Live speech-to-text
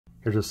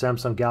Here's a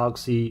Samsung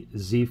Galaxy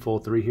Z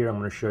Fold 3 here. I'm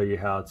going to show you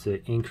how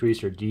to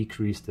increase or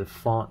decrease the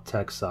font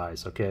text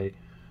size, okay?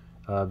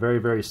 Very,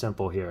 very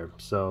simple here.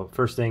 So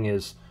first thing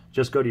is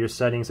just go to your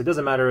settings. It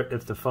doesn't matter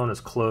if the phone is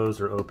closed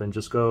or open.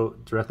 Just go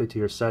directly to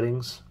your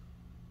settings.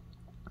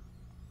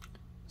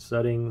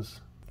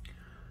 Settings.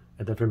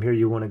 And then from here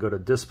you want to go to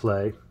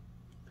display.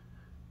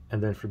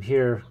 And then from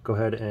here, go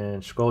ahead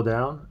and scroll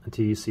down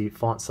until you see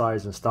font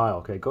size and style.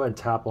 Okay, go ahead and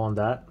tap on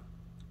that.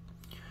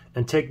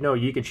 And take note,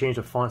 you can change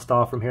the font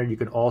style from here. You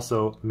can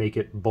also make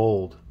it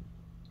bold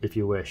if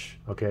you wish.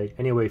 Okay,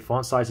 anyway,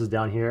 font size is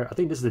down here. I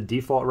think this is the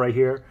default right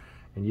here.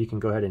 And you can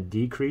go ahead and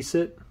decrease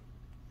it,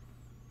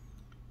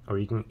 or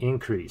you can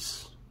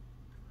increase.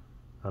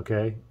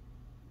 Okay,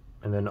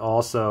 and then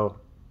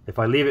also, if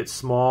I leave it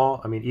small,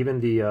 I mean,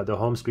 even the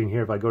home screen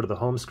here, if I go to the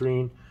home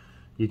screen,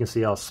 you can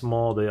see how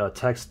small the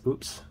text,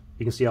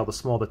 you can see how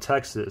small the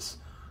text is.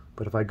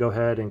 But if I go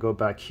ahead and go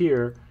back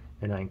here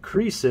and I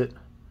increase it,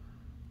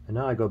 and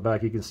now I go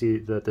back, you can see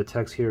that the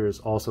text here is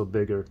also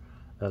bigger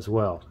as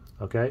well.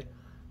 Okay,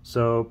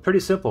 so pretty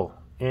simple.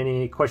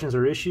 Any questions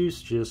or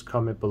issues, just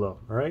comment below.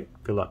 All right,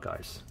 good luck,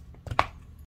 guys.